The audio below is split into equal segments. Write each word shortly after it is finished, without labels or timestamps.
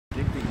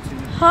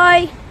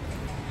Hi,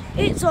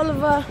 it's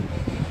Oliver.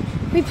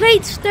 We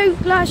played Stoke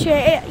last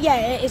year.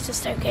 It is a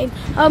Stoke game.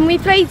 We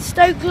played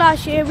Stoke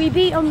last year. We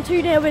beat them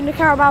 2-0 in the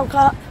Carabao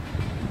Cup.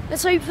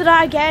 Let's hope for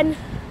that again.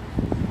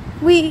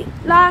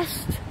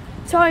 Last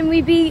time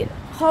we beat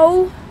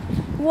Hull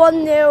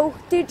 1-0.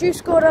 Did you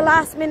score the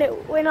last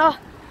minute winner?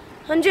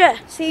 Andrea,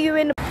 see you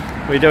in the...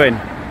 What are you doing?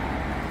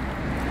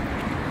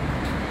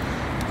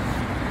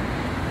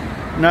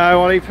 No,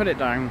 Ollie, put it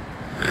down.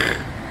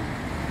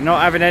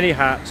 Not having any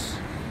hats.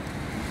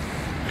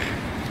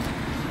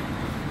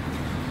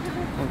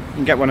 Well, you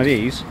can get one of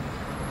these.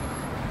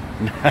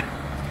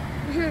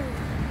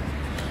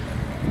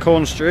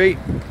 Corn Street.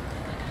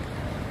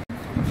 I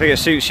think it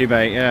suits you,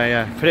 mate.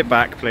 Yeah. Put it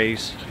back,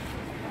 please.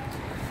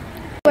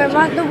 We're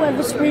at the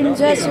Wetherspoons.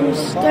 There's some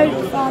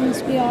Stoke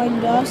fans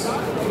behind us.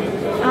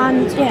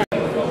 And yeah.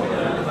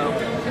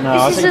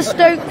 No, this is a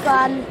Stoke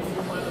fan.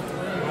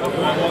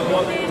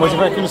 What do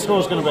you reckon the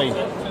score's going to be?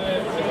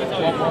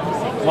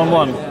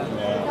 1-1.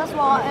 That's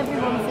what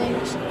everyone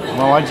thinks.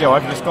 Well, I've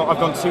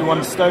gone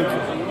 2-1 Stoke.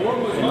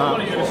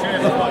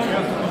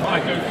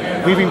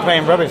 We've been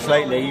playing rubbish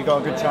lately. You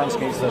got a good chance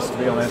against us, to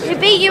be honest. We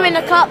beat you in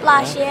the cup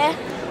last year.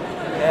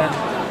 Yeah.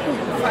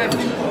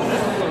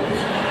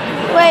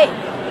 Wait,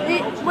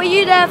 were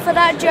you there for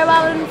that Joe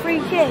Allen free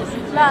kick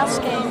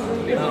last game?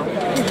 No.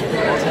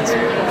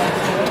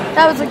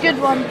 That was a good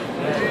one.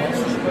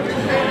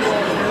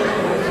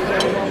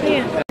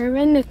 Yeah. We're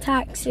in the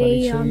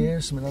taxi. 22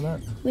 years, something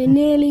like that. We're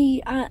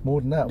nearly at more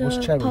than that. What's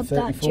the Cherry? pub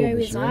that 34 Joe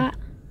is at.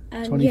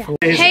 And 24.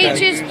 yeah.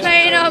 H is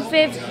playing up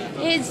with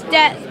his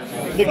death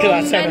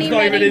from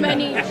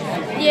many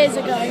years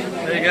ago.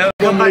 There you go.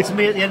 Come back to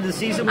me at the end of the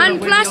season. And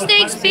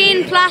plastic's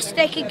being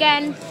plastic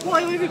again.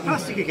 Why are we with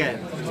plastic again?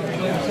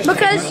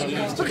 Because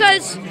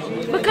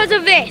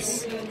of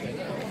this.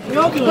 We're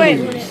not going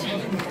to lose.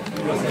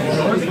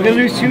 We're going to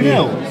lose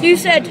 2-0. You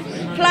said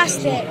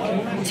plastic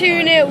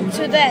 2-0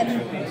 to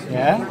them.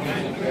 Yeah.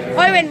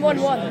 I went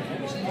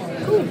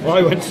 1-1. Cool. Well,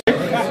 I went 2.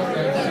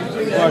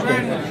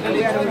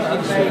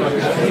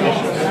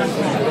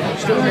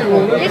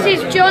 This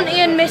is Johnny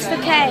and Mr.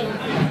 K.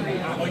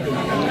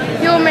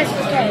 You're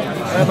Mr. K.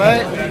 Hey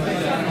mate.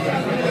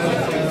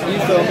 You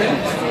filming?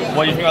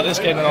 What do you think about this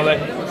game then, Ollie?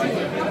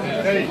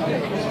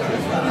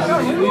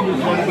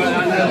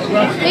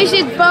 This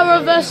is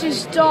Borough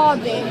versus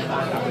Derby.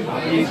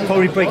 You're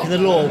probably breaking the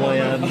law by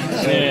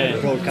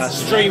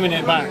broadcasting. Streaming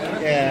it back.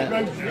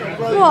 Yeah.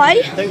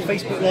 Why? Don't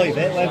Facebook Live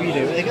it, whatever you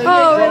do.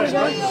 Oh, there we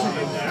go.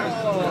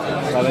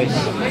 Rubbish.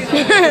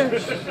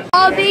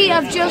 Derby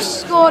have just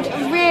scored a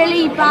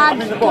really bad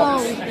goal.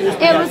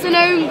 It was an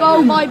own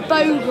goal by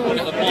Bogle.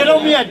 Get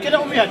on me head, get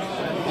on me head.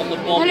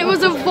 And it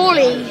was a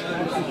volley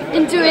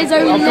into his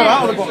own net.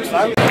 Out of the box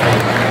now.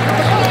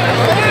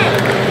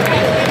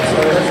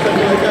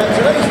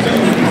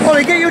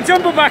 Ollie, get your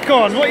jumper back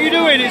on. What are you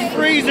doing? It's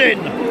freezing.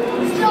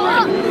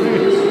 Stop.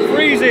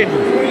 Freezing.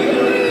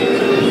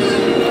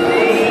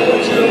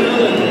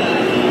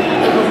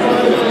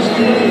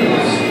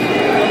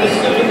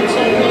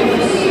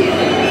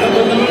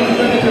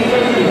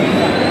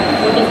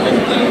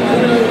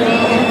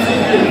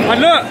 And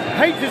look,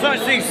 H is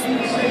actually...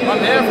 I'm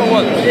here for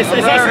once. It's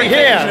actually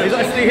here. It's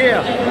actually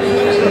here.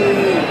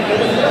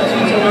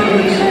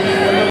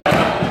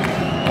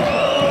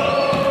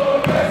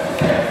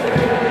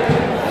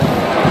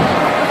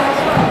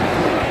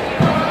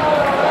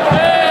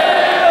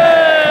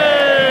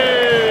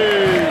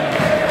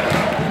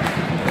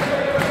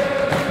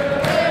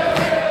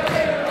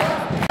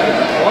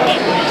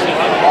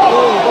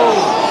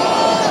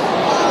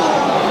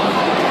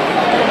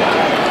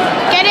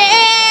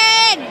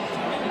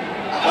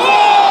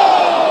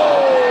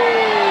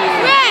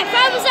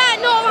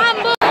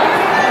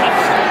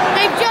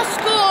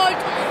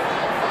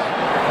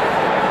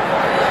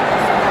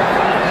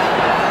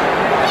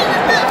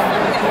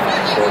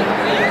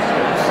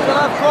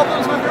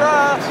 Problems with your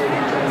ass.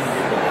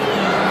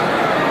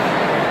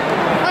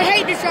 I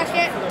hate this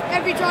jacket.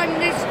 Every time I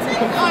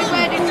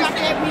wear this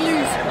jacket, we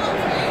lose.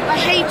 I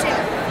hate it.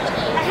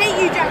 I hate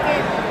you,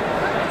 jacket.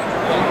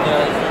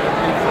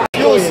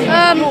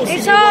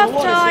 It's half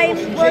time.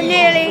 We're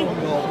nearly.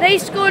 They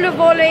scored a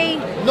volley.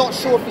 Not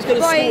sure if he's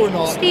going to score or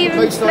not.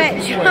 Stephen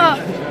Fletcher.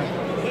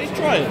 He's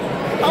trying.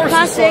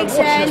 Plastic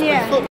saying,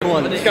 yeah.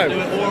 Let's go.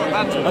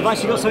 I've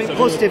actually got something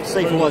positive to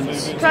say for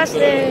once.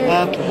 Plastic.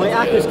 My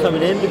actor's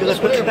coming in because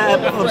I put a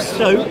bet on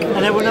Stoke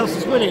and everyone else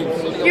is winning.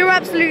 You're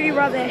absolutely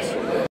rubbish.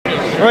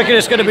 I reckon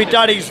it's going to be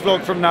Daddy's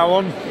vlog from now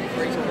on.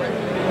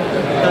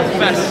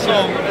 Best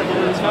song.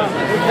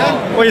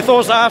 What are your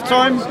thoughts at half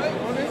time?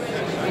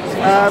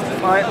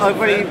 I've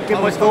already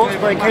given my thoughts,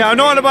 but in case, Yeah,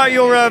 not about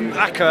your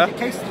ACCA. in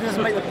case it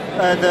doesn't make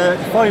the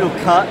final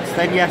cut,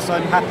 then yes,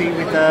 I'm happy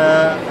with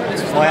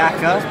my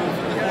ACCA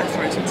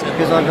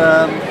because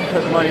I've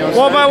put the money on.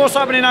 What about what's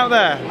happening out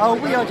there? Oh,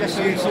 we are just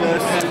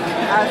useless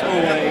as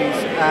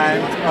always,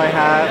 and I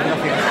have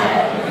nothing.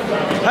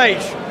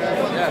 H,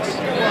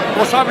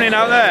 what's happening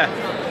out there?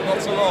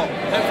 Lots a lot.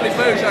 Hopefully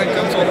Bojan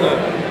comes on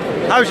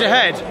though. How's your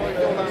head?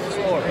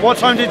 What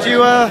time did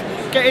you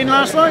get in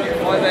last night?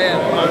 5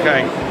 AM.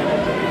 Okay.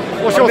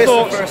 What's your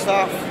thoughts? First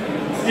half.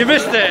 You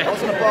missed it? I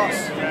was on a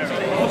bus.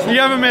 You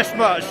haven't missed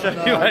much,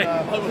 anyway.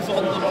 I was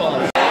on the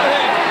bus.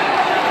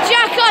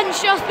 Jack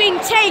Unshaw's been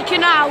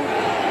taken out.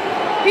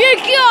 You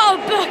gotta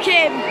book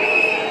him.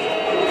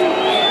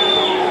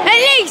 At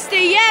least a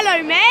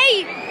yellow,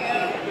 mate.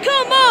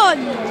 Come on.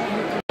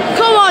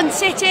 Come on,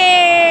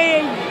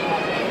 City.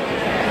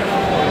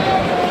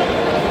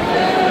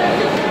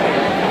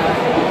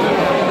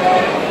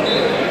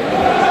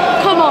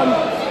 Come on.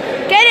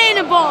 Get in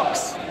a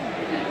box.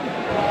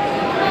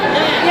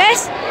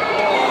 Yes?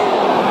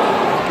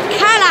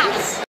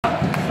 Callas.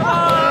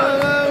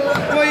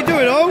 What are you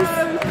doing, Oz?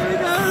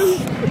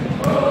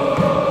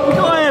 We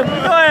got him! We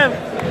got him!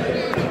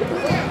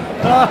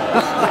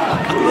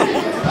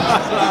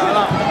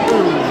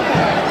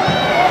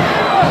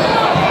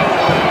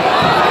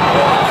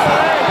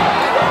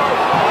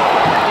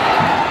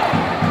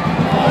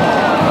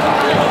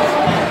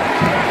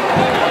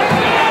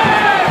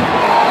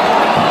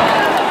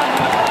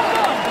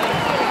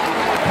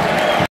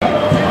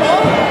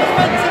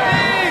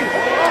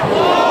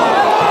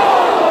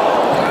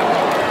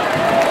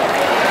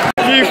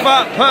 You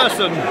fat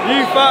person!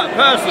 You fat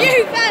person!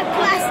 You fat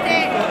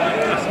plastic.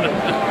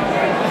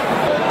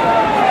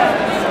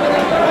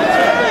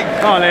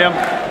 Come on, Liam.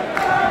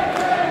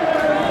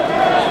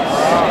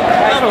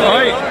 That's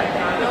alright.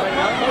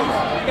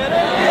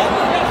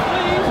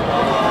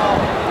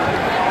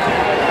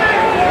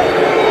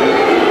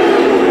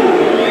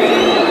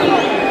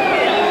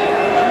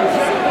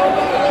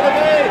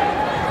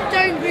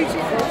 Don't boot it.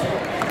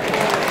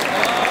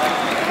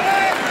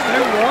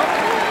 Don't what?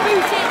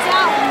 Boot it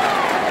down.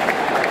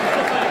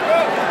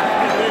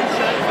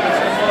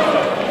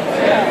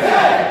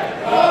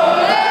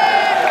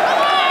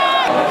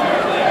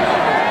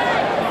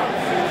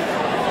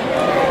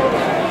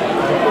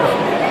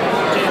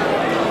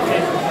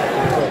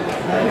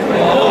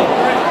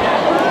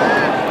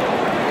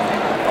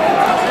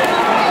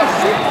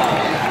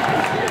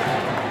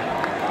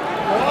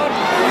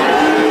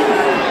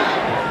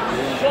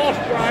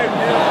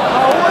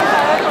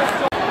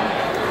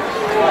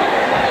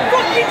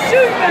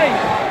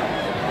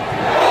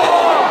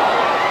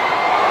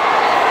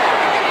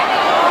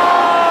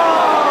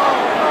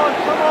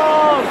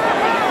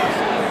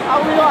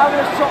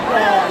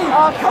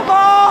 Oh, come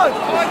on!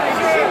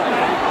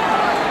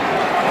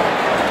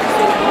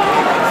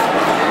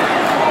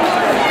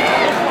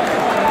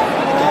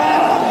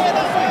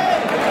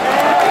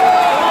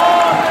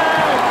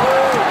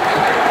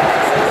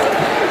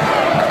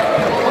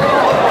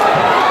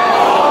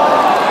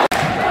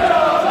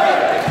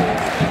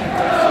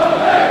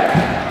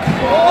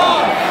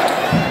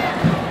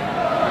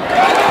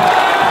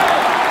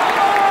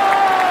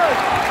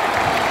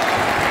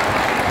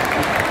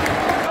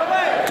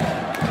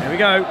 Here we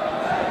go.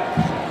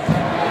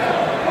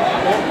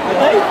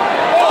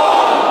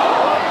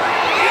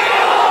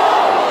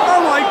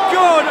 Oh my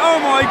god! Oh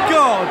my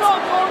god!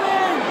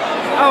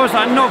 How was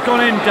that not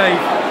gone in,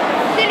 Dave?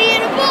 Did he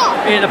hit a ball?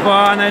 He hit the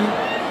bar and then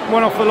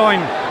went off the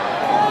line.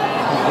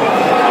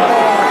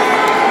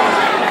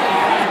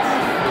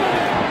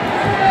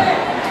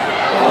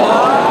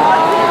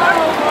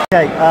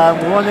 Okay,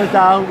 we're 1-0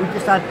 down. We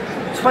just had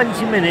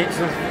 20 minutes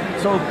of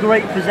sort of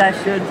great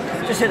possession.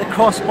 Just hit the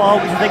crossbar,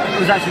 which I think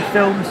was actually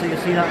filmed, so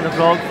you'll see that in the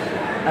vlog.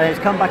 And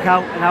it's come back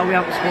out, and how we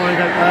haven't scored, I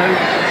don't know.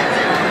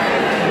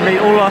 We made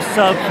all our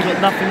subs, we've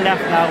got nothing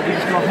left now. We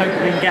just got to hope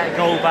we can get a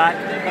goal back.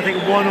 I think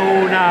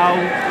 1-1 now.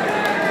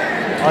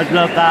 I'd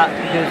love that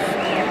because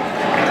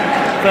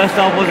first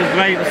half wasn't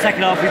great, but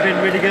second half we've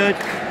been really good.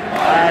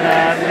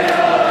 And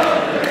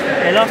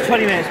the last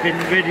 20 minutes have been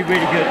really,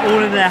 really good. All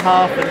in their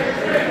half, and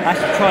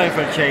actually trying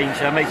for a change.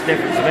 That makes a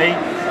difference to me.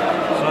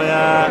 So,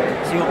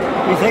 see what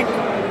you think?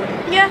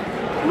 Yeah.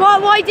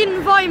 Why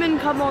didn't Vyman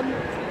come on? We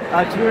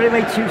already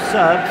made 2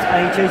 subs,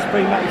 and he chose to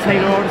bring Matty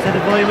Taylor on instead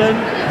of Vyman.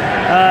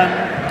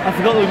 I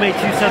forgot that we made 2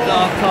 subs at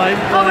half time.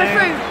 Oh, we're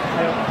through.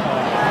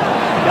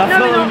 Yeah, I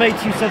forgot that we made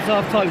 2 subs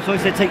at half time, so I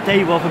said take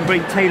Dave off and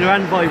bring Taylor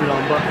and Vyman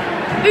on, but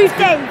Who's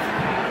Dave?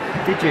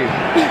 did you?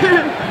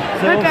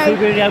 So obviously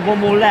we only had 1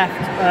 more left.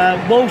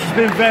 Walsh has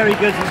been very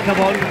good since come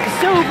on.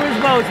 Silver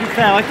as well, to be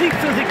fair. I think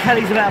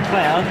Kelly's a better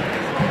player,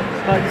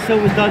 but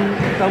Silver's done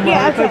well.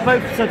 Yeah, okay.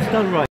 Both subs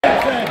done right.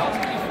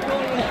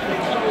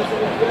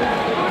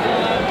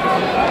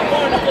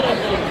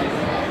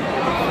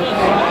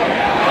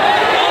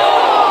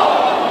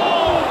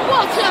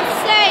 What a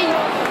save!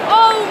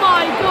 Oh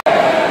my god!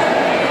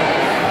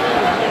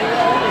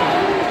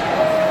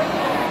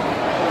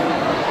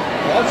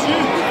 That's you.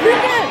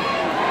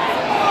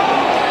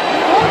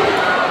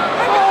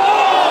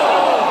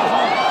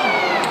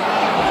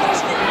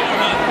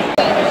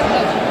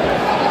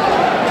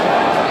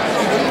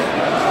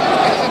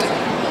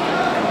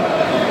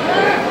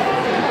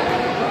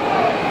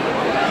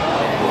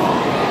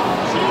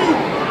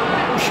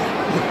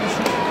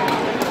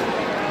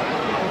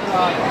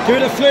 Give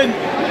it a Flint.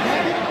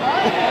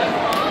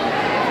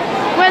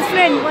 Where's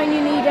Flynn when you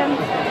need him?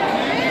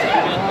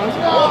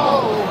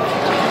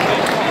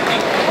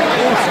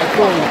 Awesome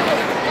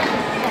goal.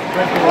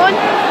 One.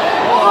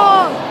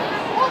 Oh.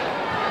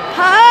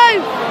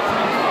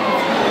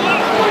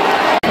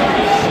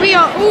 We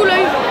are all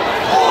over.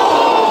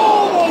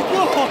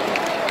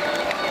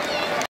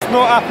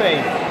 Not happy.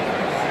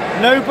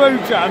 No bow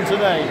jam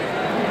today.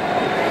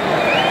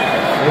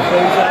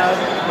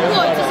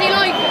 What, does he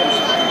like it?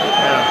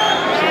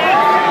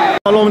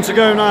 How long to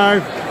go now?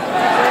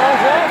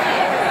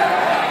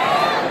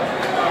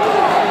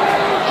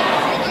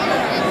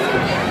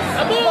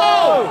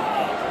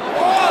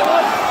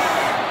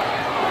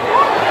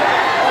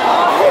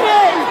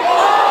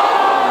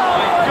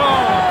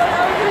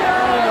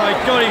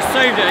 God, he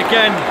saved it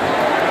again.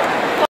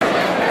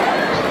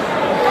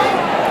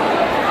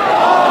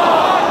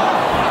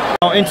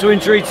 Into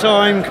injury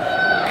time.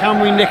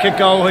 Can we nick a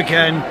goal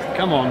again?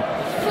 Come on.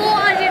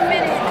 400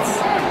 minutes.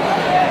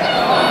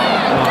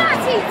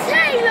 Daddy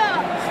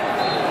Taylor!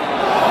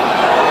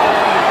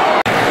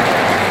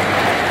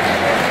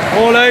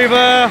 All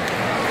over.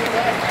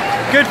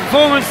 Good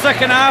performance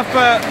second half,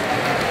 but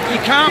you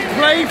can't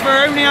play for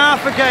only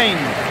half a game.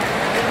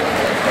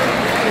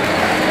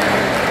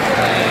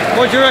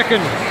 What do you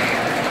reckon?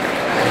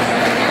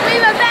 We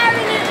were the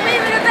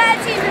better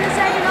team in the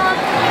second half,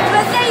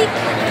 but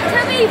to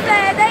be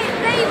fair, they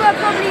were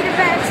probably the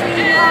better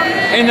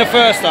team. In the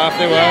first half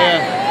they were, yeah.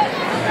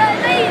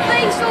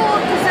 They sort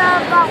of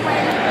deserved that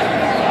win.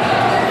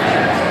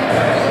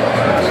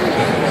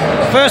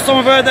 First time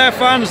I've heard their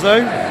fans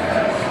though.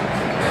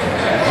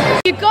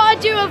 You gotta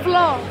do a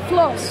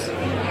floss.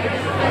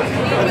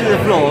 I'll do the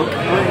vlog.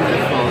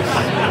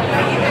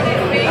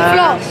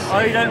 Floss.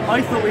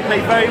 I thought we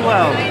played very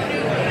well.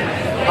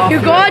 You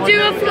gotta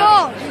do a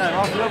floss. No,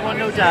 after we went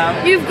 1-0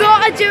 down. You've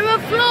gotta do a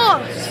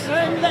floss.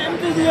 Let him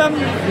do the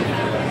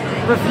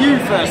review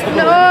first.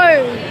 No.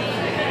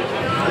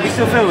 Are we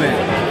still filming?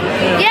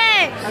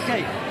 Yes.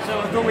 Okay, so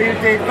I thought we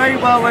did very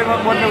well when we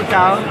went 1-0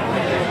 down.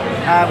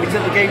 We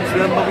took the game to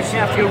them, but we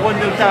shouldn't have to go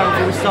 1-0 down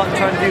before we start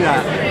trying to do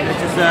that. It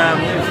just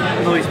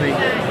annoys me.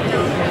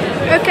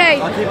 Okay.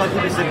 I'll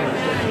keep it simple.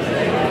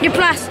 You're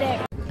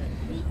plastic.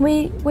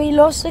 We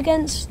lost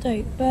against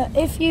Stoke, but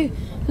if you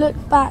look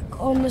back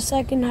on the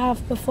second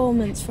half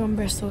performance from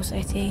Bristol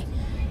City,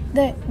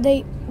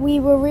 we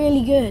were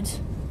really good,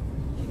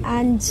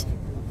 and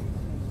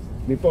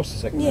We bossed the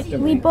second half,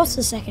 didn't we bossed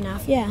the second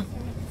half, yeah,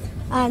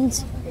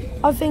 and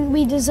I think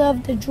we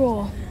deserved a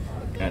draw.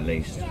 At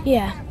least.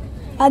 Yeah,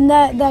 and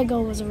their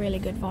goal was a really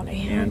good volley.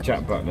 Yeah, and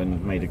Jack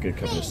Butland made a good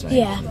couple of saves.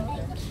 Yeah,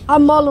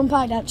 and Marlon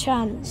packed that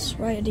chance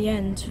right at the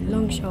end,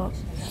 long shot.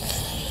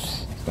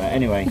 But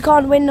anyway, You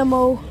can't win them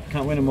all.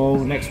 can't win them all.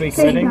 Next week,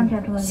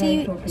 Reading.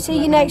 See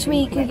you next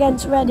week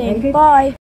against Reading. Bye.